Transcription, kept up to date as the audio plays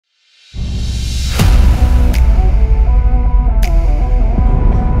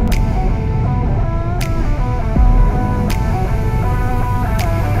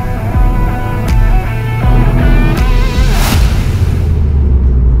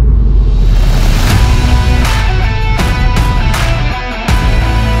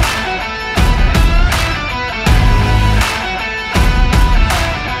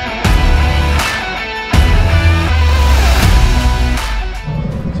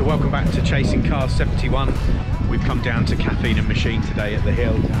So welcome back to Chasing Cars 71. We've come down to Caffeine Machine today at the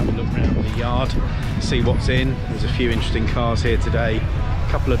Hill to have a look around the yard, see what's in. There's a few interesting cars here today, a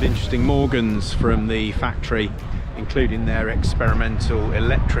couple of interesting Morgans from the factory, including their experimental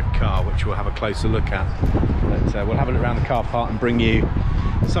electric car, which we'll have a closer look at. But we'll have a look around the car park and bring you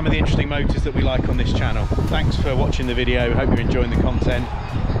some of the interesting motors that we like on this channel. Thanks for watching the video, hope you're enjoying the content.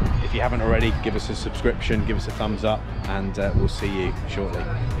 If you haven't already, give us a subscription, give us a thumbs up, and we'll see you shortly.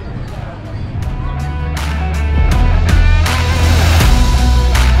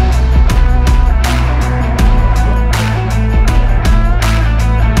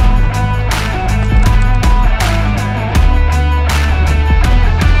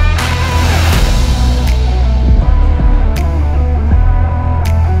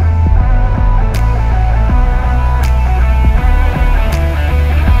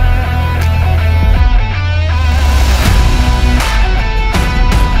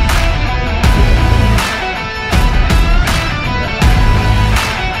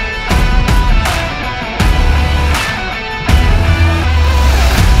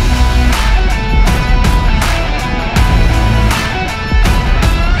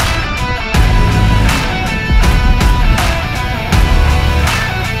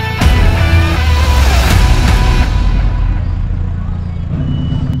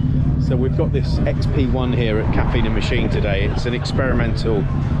 So we've got this XP1 here at Caffeine Machine today. It's an experimental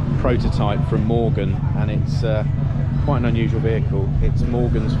prototype from Morgan, and it's quite an unusual vehicle. It's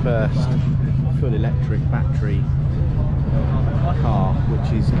Morgan's first full electric battery car,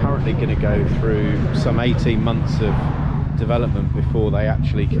 which is currently going to go through some 18 months of development before they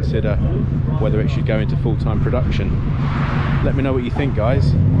actually consider whether it should go into full-time production. Let me know what you think,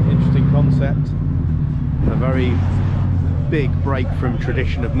 guys. Interesting concept, a very big break from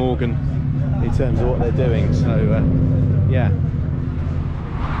tradition of Morgan in terms of what they're doing. So yeah,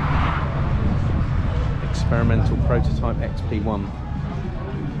 experimental prototype XP1.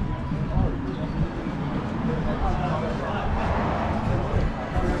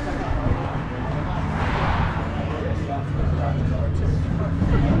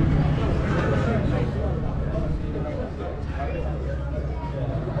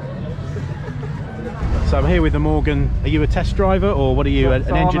 So I'm here with the Morgan. Are you a test driver or what are you, an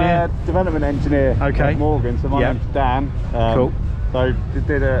engineer? I'm a development engineer at Morgan, so my name's Dan. Cool. So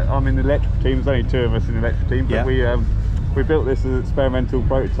I'm in the electrical team, there's only two of us in the electrical team, but we built this as an experimental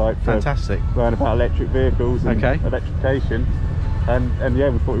prototype. Fantastic. Learn about electric vehicles and electrification. And yeah,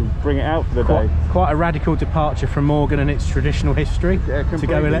 we thought we'd bring it out for the day. Quite a radical departure from Morgan and its traditional history to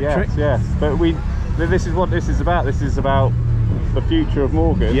go electric. Yes. But this is what this is about. This is about the future of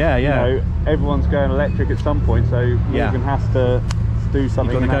Morgan. Yeah. You know, everyone's going electric at some point, so Morgan has to do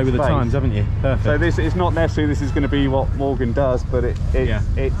something. You've got to go with the times, haven't you? Perfect. So this is not necessarily this is going to be what Morgan does, but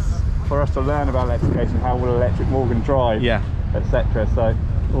it's for us to learn about electrification. How will electric Morgan drive? Etc. So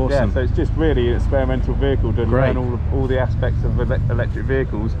awesome. Yeah, so it's just really an experimental vehicle to learn all the aspects of electric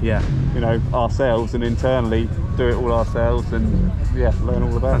vehicles. Yeah. You know, ourselves, and internally do it all ourselves, and learn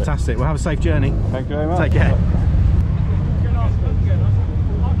all about it. Fantastic. Well, have a safe journey. Thank you very much. Take care.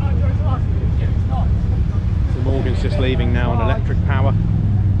 So Morgan's just leaving now on electric power.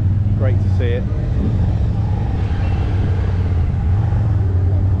 Great to see it.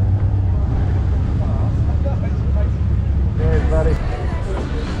 Cheers, buddy.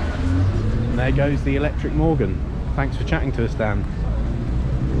 And there goes the electric Morgan. Thanks for chatting to us, Dan.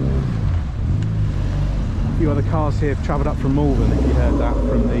 A few other cars here have travelled up from Malvern, if you heard that,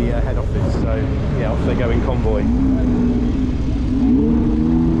 from the head office. So yeah, off they go in convoy.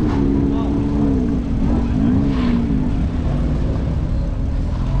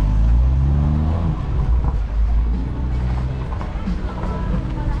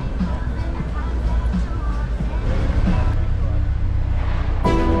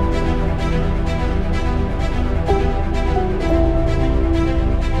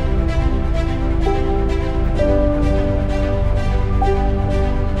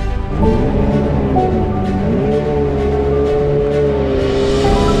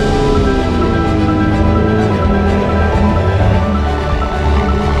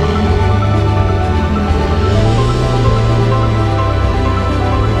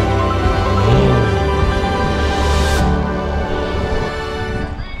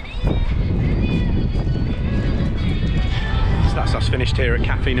 Finished here at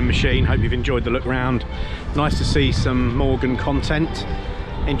Caffeine Machine. Hope you've enjoyed the look round. Nice to see some Morgan content.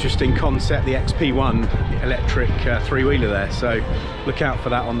 Interesting concept, the XP1 electric three-wheeler there, so look out for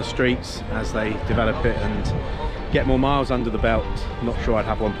that on the streets as they develop it and get more miles under the belt. Not sure I'd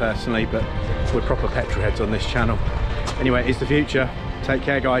have one personally, but we're proper petrol heads on this channel. Anyway, it's the future. Take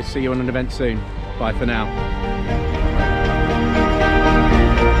care, guys. See you on an event soon. Bye for now.